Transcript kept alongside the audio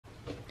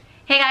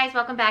Hey guys,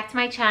 welcome back to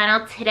my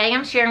channel. Today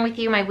I'm sharing with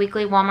you my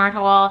weekly Walmart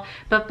haul,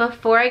 but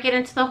before I get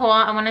into the haul,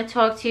 I want to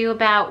talk to you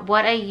about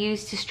what I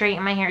used to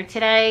straighten my hair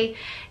today.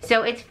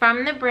 So it's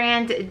from the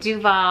brand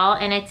Duvolle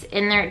and it's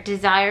in their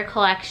Desire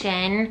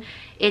collection.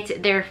 It's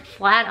their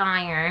flat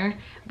iron,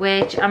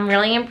 which I'm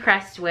really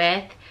impressed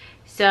with.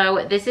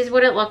 So this is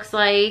what it looks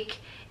like.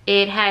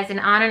 It has an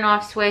on and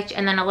off switch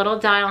and then a little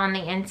dial on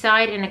the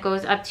inside, and it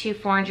goes up to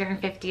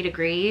 450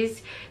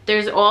 degrees.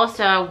 There's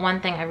also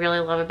one thing I really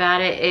love about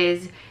it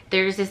is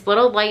there's this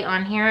little light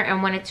on here,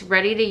 and when it's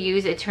ready to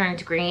use it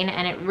turns green,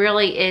 and it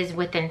really is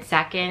within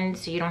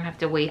seconds, so you don't have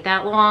to wait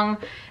that long.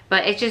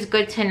 But it's just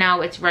good to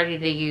know it's ready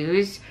to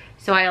use.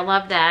 So I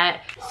love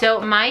that.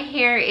 So my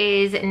hair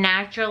is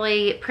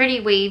naturally pretty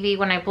wavy.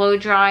 When I blow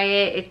dry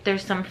it,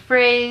 there's some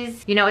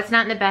frizz. You know, it's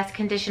not in the best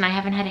condition. I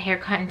haven't had a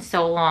haircut in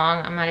so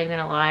long. I'm not even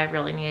gonna lie, I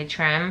really need a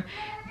trim.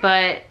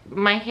 But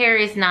my hair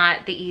is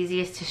not the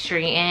easiest to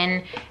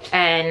straighten.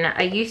 And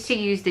I used to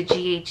use the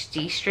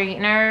GHD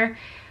straightener.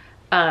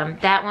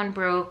 That one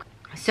broke.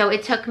 So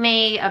it took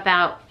me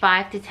about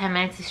 5 to 10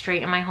 minutes to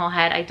straighten my whole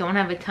head. I don't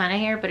have a ton of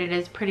hair, but it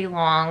is pretty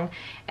long.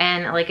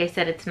 And like I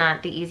said, it's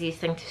not the easiest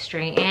thing to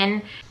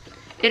straighten.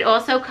 It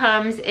also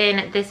comes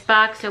in this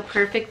box, so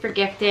perfect for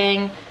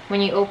gifting.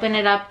 When you open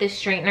it up, the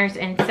straightener's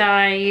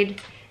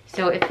inside.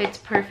 So it fits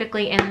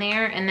perfectly in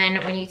there. And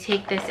then when you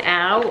take this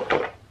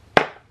out,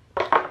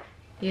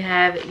 you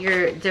have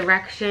your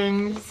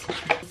directions.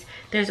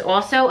 There's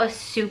also a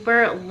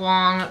super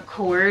long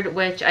cord,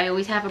 which I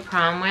always have a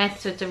problem with.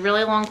 So it's a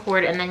really long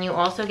cord, and then you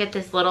also get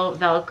this little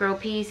Velcro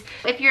piece.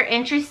 If you're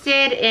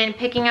interested in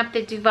picking up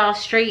the Duvolle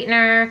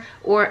straightener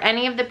or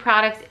any of the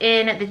products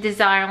in the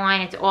Desire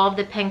line, it's all of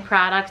the pink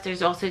products.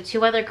 There's also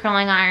 2 other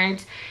curling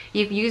irons.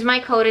 You use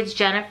my code, it's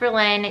Jennifer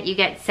Lynn. You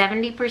get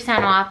 70%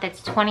 off. That's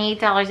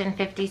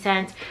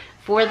 $28.50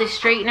 for the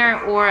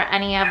straightener or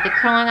any of the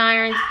curling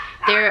irons.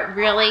 They're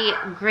really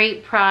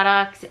great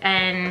products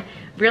and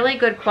really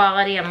good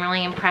quality. I'm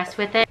really impressed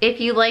with it.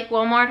 If you like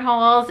Walmart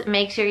hauls,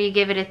 make sure you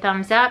give it a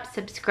thumbs up,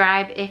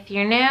 subscribe if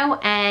you're new,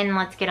 and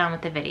let's get on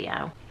with the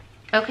video.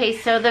 Okay,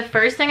 so the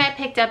first thing I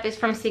picked up is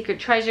from Secret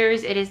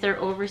Treasures. It is their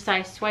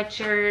oversized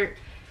sweatshirt.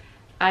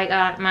 I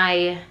got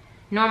my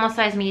normal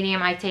size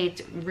medium. I'd say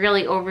it's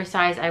really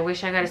oversized. I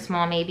wish I got a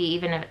small, maybe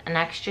even an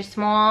extra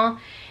small.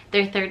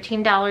 They're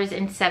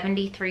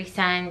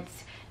 $13.73.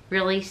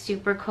 Really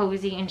super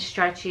cozy and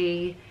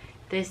stretchy.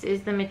 This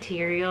is the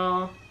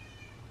material.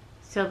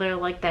 So they're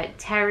like that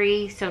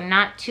terry, so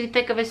not too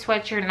thick of a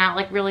sweatshirt, not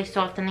like really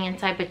soft on the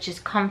inside, but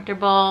just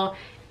comfortable.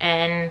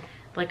 And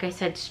like I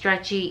said,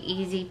 stretchy,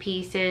 easy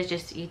pieces.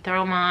 Just you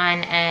throw them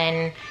on,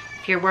 and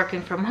if you're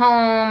working from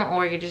home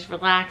or you're just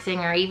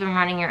relaxing or even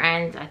running your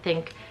errands, I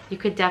think you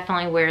could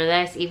definitely wear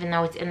this, even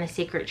though it's in the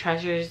Secret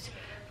Treasures.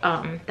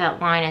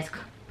 That line is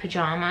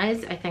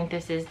pajamas. I think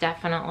this is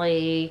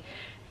definitely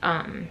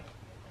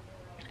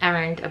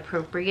errand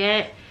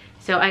appropriate.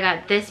 So I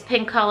got this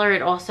pink color.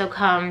 It also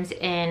comes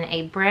in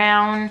a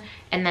brown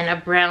and then a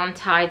brown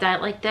tie-dye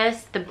like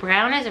this. The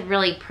brown is a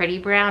really pretty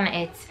brown.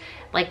 It's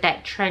like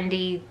that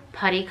trendy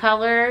putty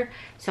color.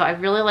 So I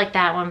really like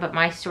that one, but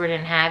my store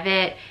didn't have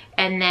it.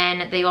 And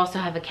then they also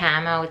have a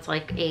camo. It's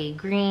like a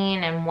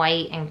green and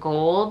white and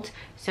gold.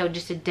 So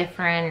just a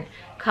different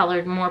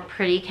colored, more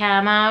pretty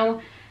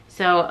camo.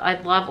 So I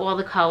love all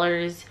the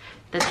colors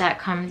that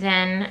comes in.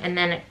 And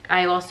then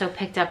I also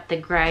picked up the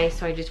gray,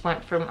 so I just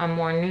went from a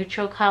more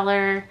neutral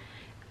color.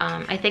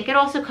 I think it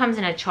also comes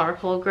in a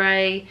charcoal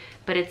gray,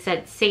 but it's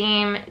that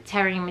same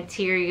terry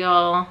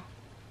material.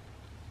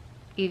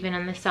 Even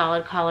in the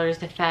solid colors,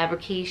 the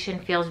fabrication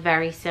feels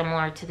very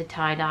similar to the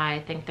tie-dye. I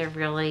think they're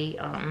really,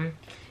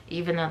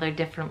 even though they're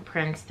different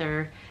prints,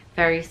 they're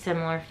very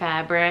similar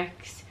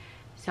fabrics.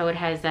 So it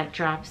has that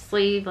drop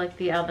sleeve like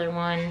the other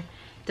one.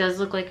 Does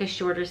look like a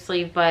shorter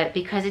sleeve, but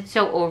because it's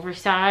so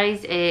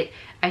oversized, I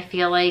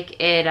feel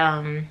like it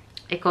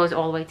goes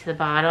all the way to the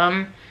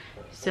bottom.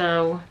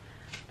 So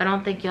I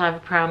don't think you'll have a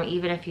problem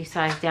even if you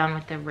size down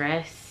with the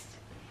wrist.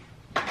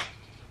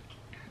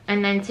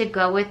 And then to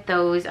go with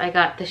those, I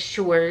got the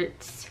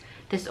shorts.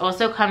 This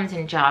also comes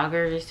in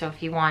joggers, so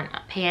if you want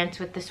pants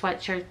with the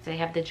sweatshirts, they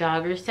have the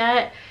jogger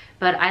set.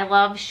 But I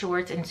love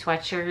shorts and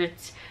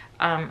sweatshirts.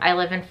 I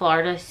live in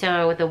Florida,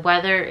 so the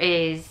weather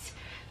is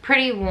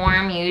pretty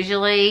warm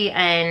usually,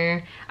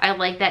 and I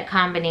like that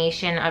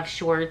combination of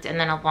shorts and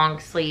then a long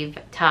sleeve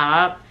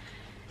top.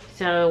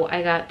 So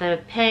I got the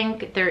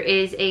pink. There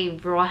is a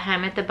raw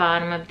hem at the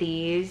bottom of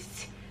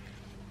these.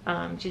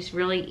 Just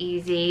really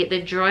easy.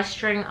 The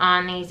drawstring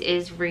on these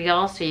is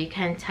real, so you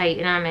can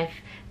tighten them if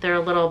they're a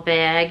little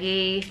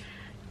baggy.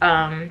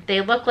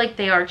 They look like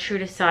they are true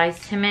to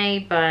size to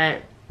me,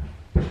 but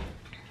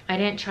I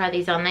didn't try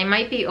these on. They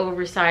might be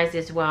oversized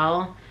as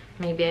well.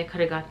 Maybe I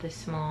could have got this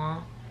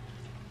small.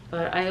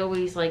 But I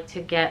always like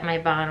to get my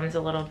bottoms a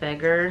little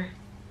bigger.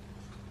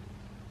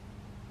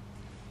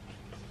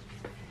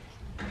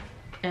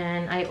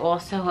 And I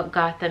also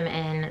got them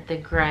in the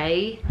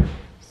gray.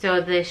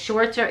 So the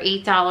shorts are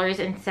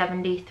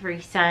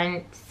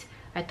 $8.73.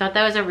 I thought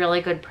that was a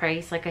really good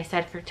price. Like I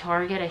said, for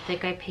Target, I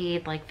think I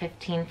paid like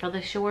 $15 for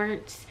the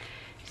shorts.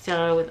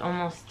 So it was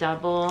almost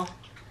double.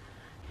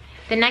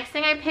 The next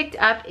thing I picked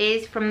up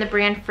is from the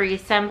brand Free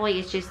Assembly.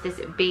 It's just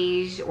this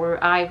beige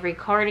or ivory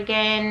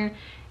cardigan.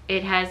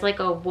 It has like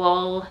a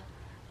wool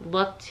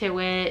look to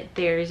it.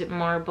 There's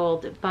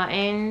marbled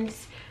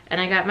buttons. And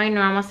I got my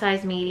normal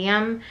size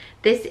medium.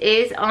 This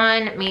is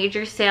on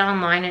major sale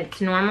online. It's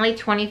normally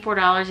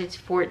 $24. It's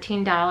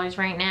 $14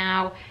 right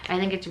now. I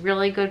think it's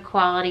really good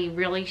quality,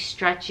 really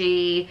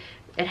stretchy.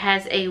 It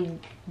has a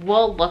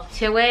wool look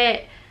to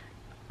it.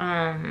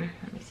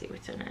 Let me see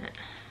what's in it.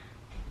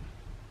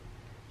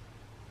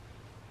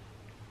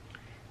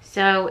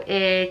 So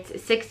it's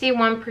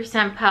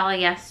 61%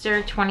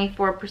 polyester,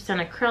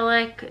 24%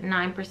 acrylic,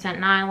 9%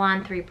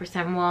 nylon,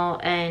 3%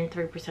 wool, and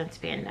 3%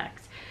 spandex.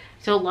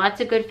 So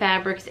lots of good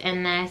fabrics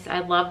in this. I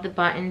love the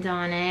buttons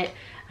on it.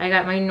 I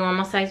got my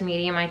normal size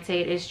medium. I'd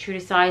say it is true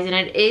to size, and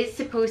it is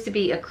supposed to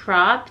be a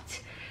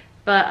cropped,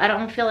 but I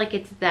don't feel like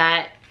it's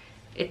that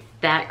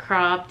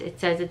cropped. It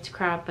says it's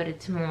cropped, but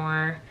it's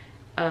more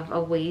of a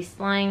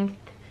waist length.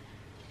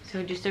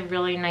 So just a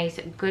really nice,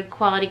 good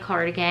quality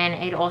cardigan.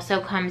 It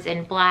also comes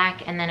in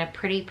black and then a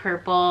pretty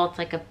purple. It's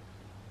like a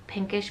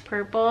pinkish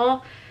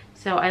purple.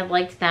 So I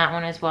liked that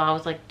one as well. I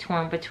was like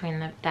torn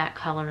between that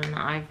color and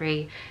the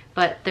ivory.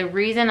 But the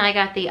reason I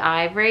got the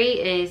ivory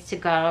is to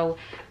go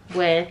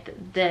with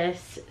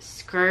this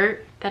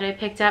skirt that I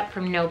picked up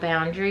from No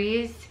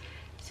Boundaries.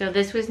 So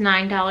this was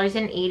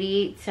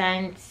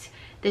 $9.88.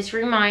 This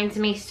reminds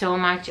me so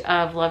much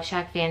of Love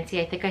Shack Fancy.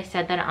 I think I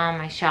said that on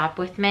my shop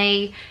with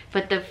me.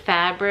 But the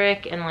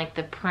fabric and like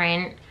the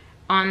print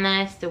on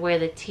this, the way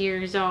the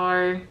tiers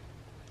are,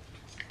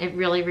 it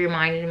really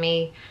reminded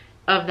me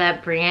of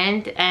that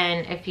brand.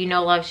 And if you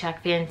know Love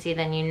Shack Fancy,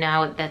 then you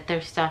know that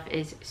their stuff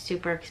is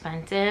super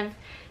expensive.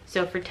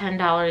 So for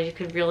 $10 you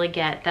could really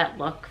get that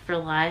look for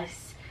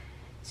less.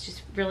 It's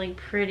just really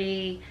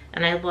pretty,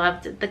 and I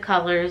loved the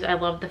colors. I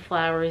love the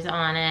flowers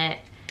on it.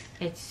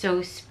 It's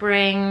so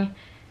spring,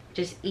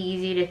 just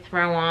easy to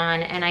throw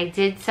on. And I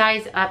did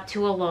size up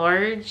to a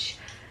large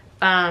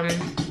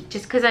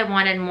just because I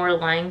wanted more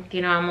length.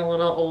 You know, I'm a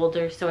little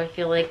older, so I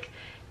feel like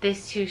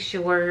this too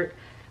short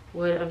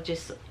would have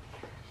just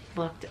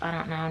looked, I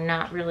don't know,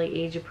 not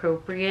really age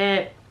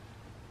appropriate.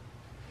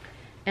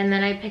 And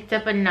then I picked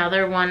up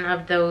another one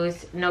of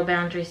those No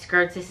Boundary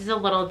skirts. This is a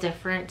little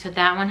different. So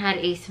that one had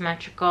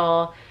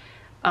asymmetrical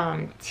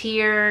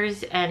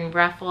tiers and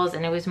ruffles,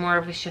 and it was more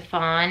of a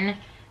chiffon.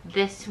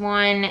 This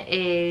one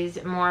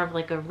is more of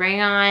like a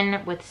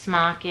rayon with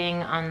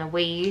smocking on the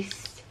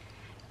waist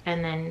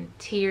and then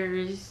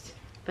tiers,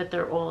 but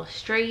they're all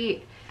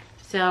straight.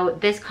 So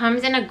this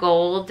comes in a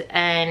gold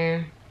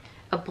and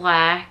a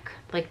black.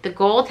 Like the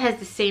gold has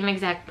the same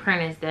exact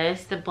print as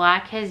this. The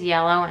black has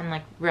yellow and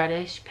like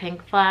reddish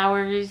pink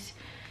flowers.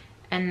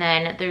 And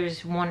then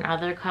there's one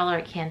other color,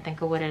 I can't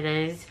think of what it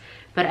is.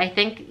 But I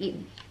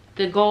think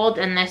the gold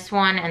and this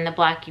one and the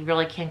black you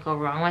really can't go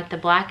wrong with. The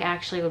black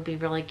actually would be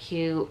really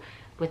cute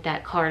with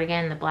that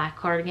cardigan, the black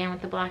cardigan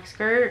with the black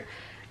skirt.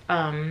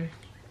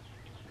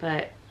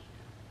 But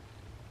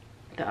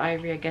the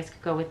ivory I guess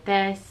could go with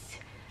this.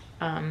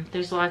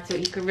 There's lots of,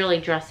 you could really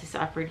dress this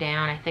up or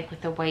down. I think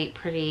with a white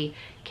pretty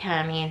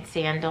cami and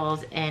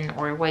sandals, and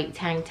or white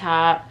tank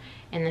top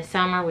in the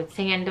summer with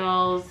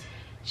sandals.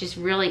 Just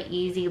really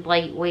easy,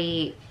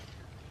 lightweight.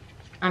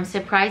 I'm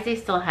surprised they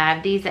still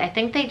have these. I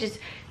think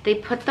they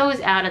put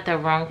those out at the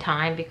wrong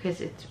time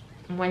because it's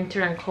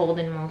winter and cold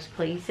in most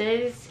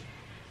places.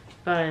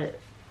 But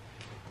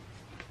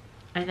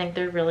I think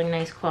they're really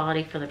nice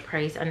quality for the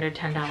price, under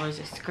 $10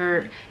 a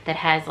skirt that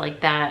has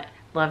like that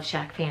Love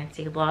Shack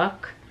Fancy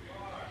look.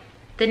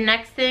 The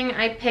next thing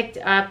I picked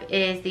up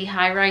is the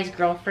high-rise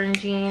girlfriend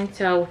jean.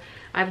 So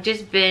I've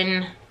just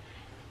been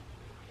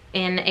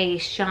in a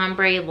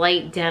chambray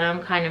light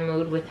denim kind of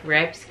mood with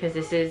rips because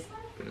this is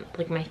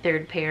like my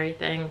third pair, I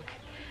think.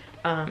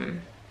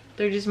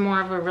 They're just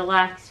more of a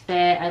relaxed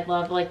fit. I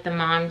love like the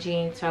mom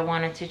jeans, so I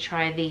wanted to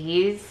try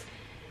these.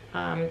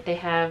 They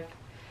have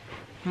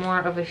more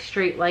of a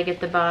straight leg at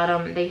the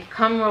bottom. They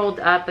come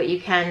rolled up, but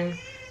you can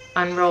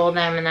unroll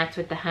them, and that's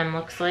what the hem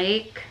looks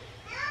like.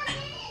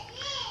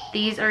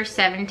 These are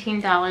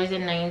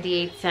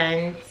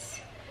 $17.98.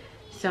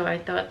 So I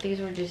thought these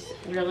were just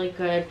really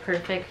good,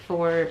 perfect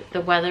for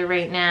the weather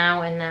right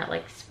now and that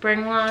like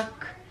spring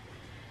look.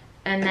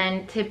 And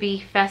then to be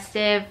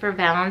festive for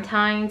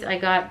Valentine's, I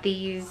got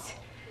these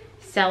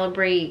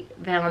Celebrate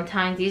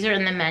Valentine's. These are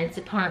in the men's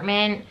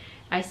department.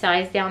 I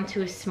sized down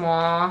to a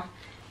small.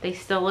 They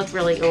still look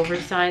really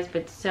oversized,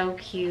 but so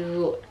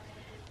cute.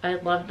 I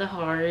love the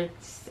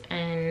hearts.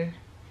 And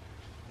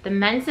the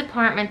men's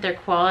department, their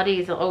quality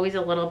is always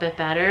a little bit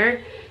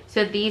better.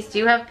 So these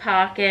do have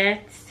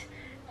pockets.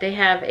 They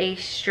have a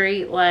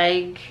straight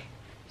leg.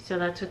 So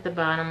that's what the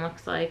bottom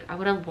looks like. I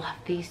would have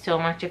loved these so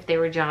much if they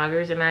were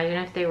joggers.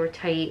 Imagine if they were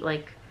tight,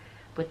 like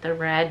with the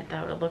red.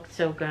 That would have looked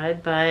so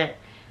good. But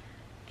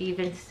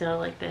even still,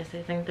 like this,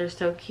 I think they're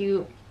so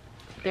cute.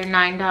 They're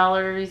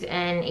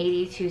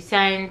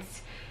 $9.82.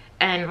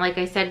 And like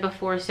I said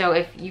before, so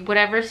if you,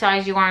 whatever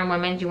size you are in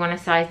women's, you want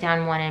to size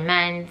down one in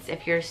men's.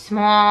 If you're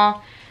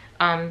small,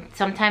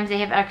 sometimes they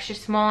have extra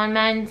small in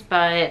men's,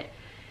 but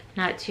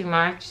not too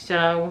much.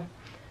 So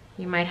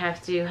you might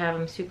have to have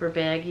them super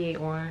baggy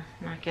or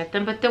not get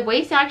them. But the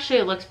waist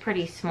actually looks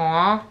pretty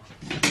small.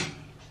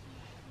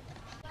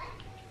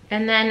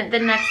 And then the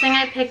next thing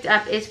I picked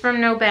up is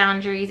from No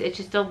Boundaries. It's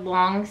just a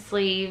long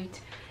sleeved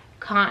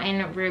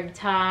cotton rib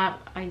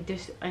top. I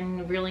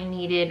really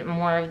needed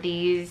more of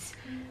these.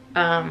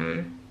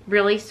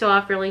 Really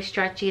soft, really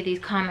stretchy. These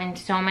come in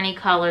so many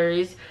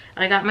colors.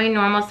 I got my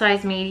normal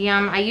size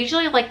medium. I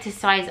usually like to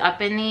size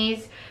up in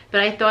these,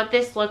 but I thought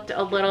this looked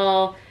a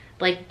little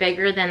like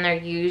bigger than their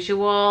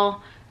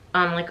usual,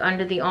 like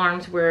under the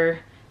arms,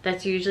 where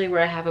that's usually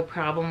where I have a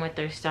problem with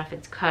their stuff.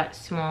 It's cut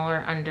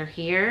smaller under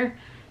here.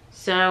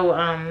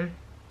 So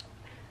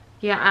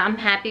yeah, I'm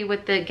happy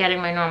with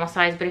getting my normal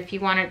size, but if you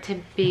want it to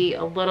be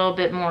a little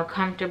bit more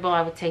comfortable,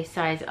 I would say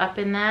size up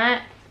in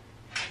that.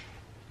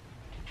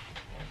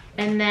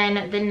 And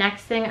then the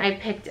next thing I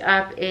picked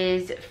up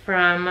is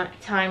from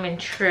Time and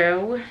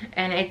True,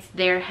 and it's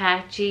their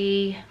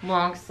Hatchy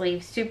long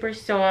sleeve super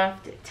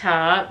soft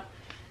top.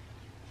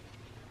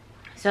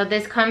 So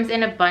this comes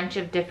in a bunch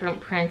of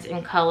different prints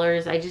and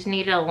colors. I just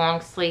needed a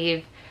long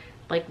sleeve,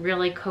 like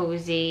really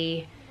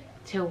cozy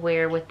to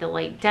wear with the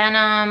light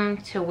denim,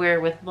 to wear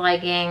with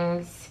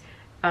leggings.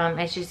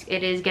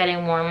 It is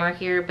getting warmer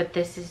here, but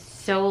this is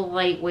so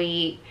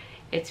lightweight.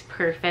 It's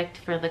perfect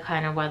for the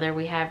kind of weather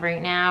we have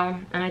right now.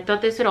 And I thought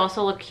this would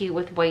also look cute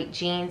with white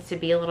jeans to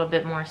be a little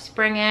bit more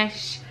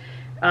springish.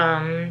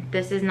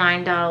 This is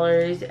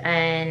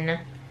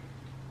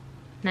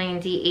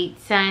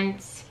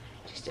 $9.98.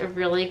 Just a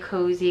really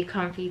cozy,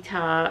 comfy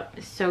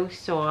top. So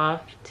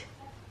soft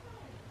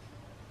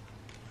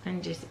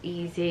and just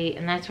easy.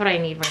 And that's what I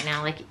need right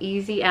now, like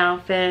easy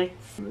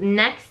outfits.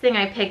 Next thing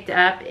I picked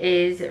up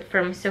is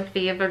from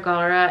Sofia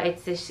Vergara.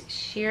 It's this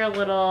sheer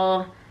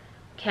little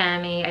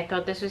cami. I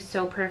thought this was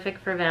so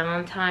perfect for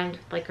Valentine's,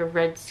 with like a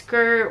red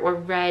skirt or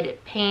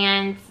red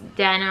pants,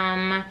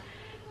 denim.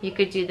 You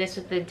could do this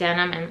with the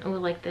denim and oh,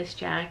 like this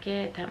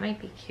jacket. That might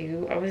be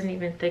cute. I wasn't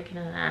even thinking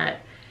of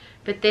that.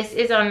 But this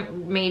is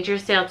on major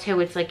sale too.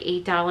 It's like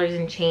 $8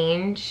 and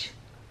change.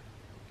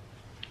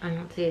 I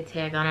don't see a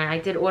tag on it. I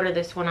did order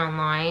this one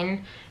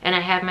online, and I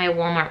have my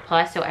Walmart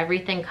Plus, so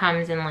everything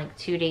comes in like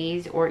 2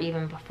 days or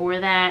even before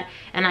that.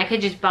 And I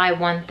could just buy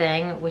one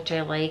thing, which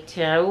I like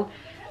too.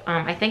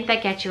 I think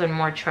that gets you in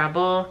more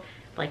trouble,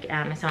 like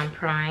Amazon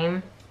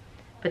Prime.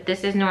 But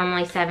this is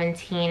normally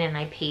 $17 and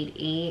I paid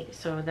 $8,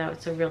 so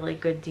that's a really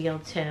good deal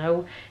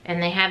too.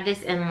 And they have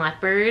this in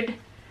leopard,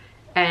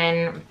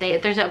 and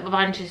there's a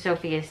bunch of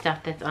Sophia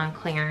stuff that's on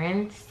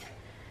clearance.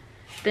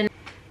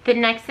 The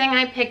next thing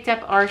I picked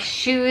up are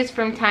shoes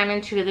from Time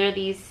and True. They're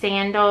these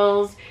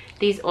sandals.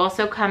 These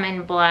also come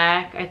in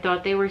black. I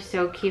thought they were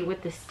so cute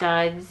with the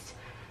studs.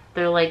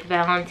 They're like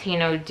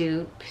Valentino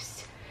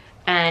dupes.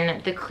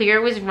 And the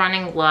clear was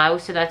running low,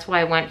 so that's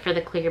why I went for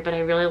the clear, but I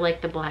really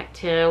like the black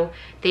too.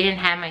 They didn't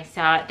have my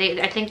size.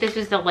 I think this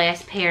was the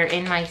last pair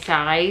in my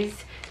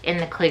size in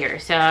the clear.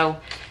 So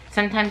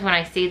sometimes when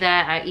I see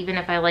that, even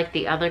if I like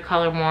the other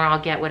color more,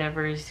 I'll get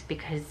whatever's,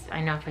 because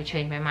I know if I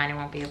change my mind, I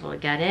won't be able to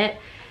get it.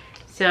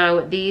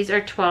 So these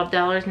are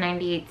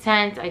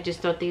 $12.98. I just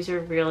thought these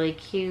are really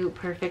cute,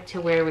 perfect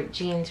to wear with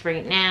jeans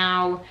right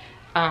now.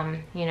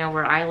 You know,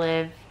 where I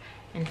live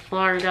in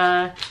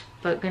Florida,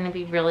 but gonna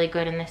be really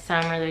good in the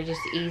summer. They're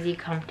just easy,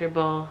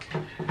 comfortable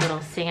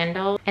little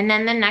sandals. And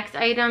then the next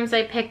items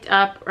I picked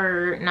up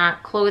are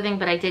not clothing,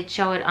 but I did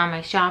show it on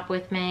my shop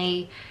with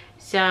me.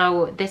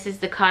 So this is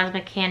the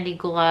Cosmic Candy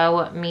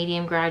Glow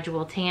Medium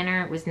Gradual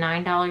Tanner. It was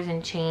 $9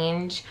 and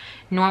change.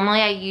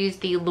 Normally I use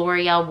the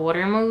L'Oreal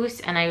Water Mousse,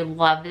 and I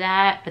love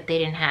that, but they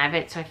didn't have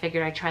it, so I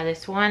figured I'd try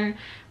this one.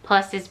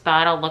 Plus this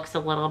bottle looks a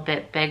little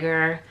bit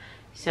bigger,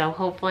 so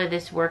hopefully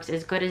this works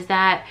as good as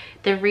that.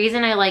 The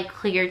reason I like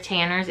clear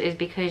tanners is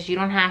because you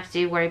don't have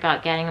to worry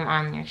about getting them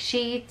on your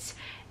sheets.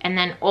 And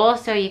then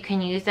also you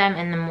can use them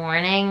in the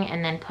morning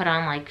and then put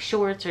on like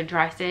shorts or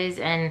dresses,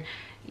 and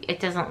it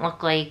doesn't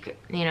look like,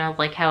 you know,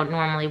 like how it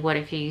normally would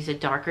if you use a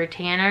darker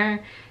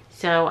tanner.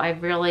 So I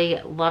really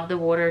love the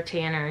water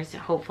tanners.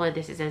 Hopefully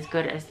this is as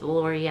good as the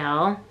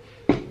L'Oreal.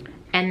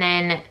 And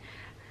then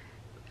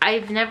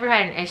I've never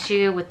had an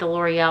issue with the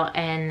L'Oreal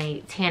and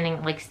the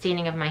tanning, like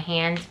staining of my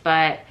hands,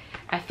 but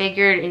I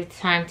figured it's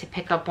time to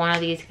pick up one of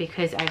these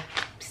because I've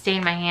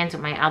stained my hands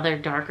with my other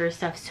darker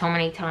stuff so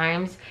many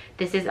times.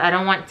 This is, I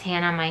don't want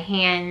tan on my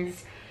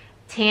hands,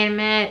 tan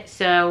mitt,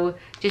 so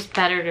just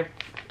better to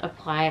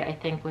apply it, I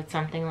think, with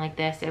something like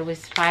this. It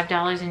was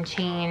 $5 and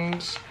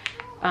change,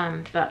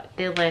 but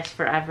they last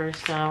forever,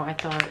 so I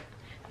thought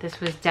this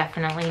was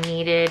definitely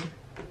needed.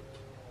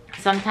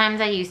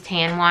 Sometimes I use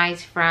Tan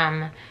Wise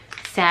from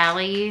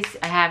Sally's.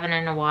 I haven't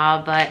in a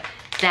while, but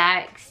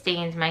that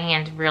stains my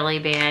hands really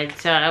bad,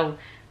 so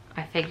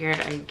I figured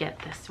I'd get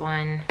this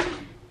one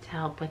to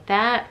help with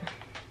that.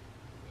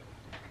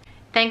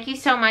 Thank you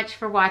so much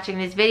for watching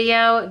this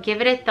video.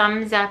 Give it a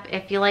thumbs up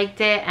if you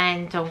liked it,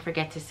 and don't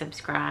forget to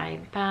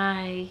subscribe.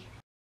 Bye.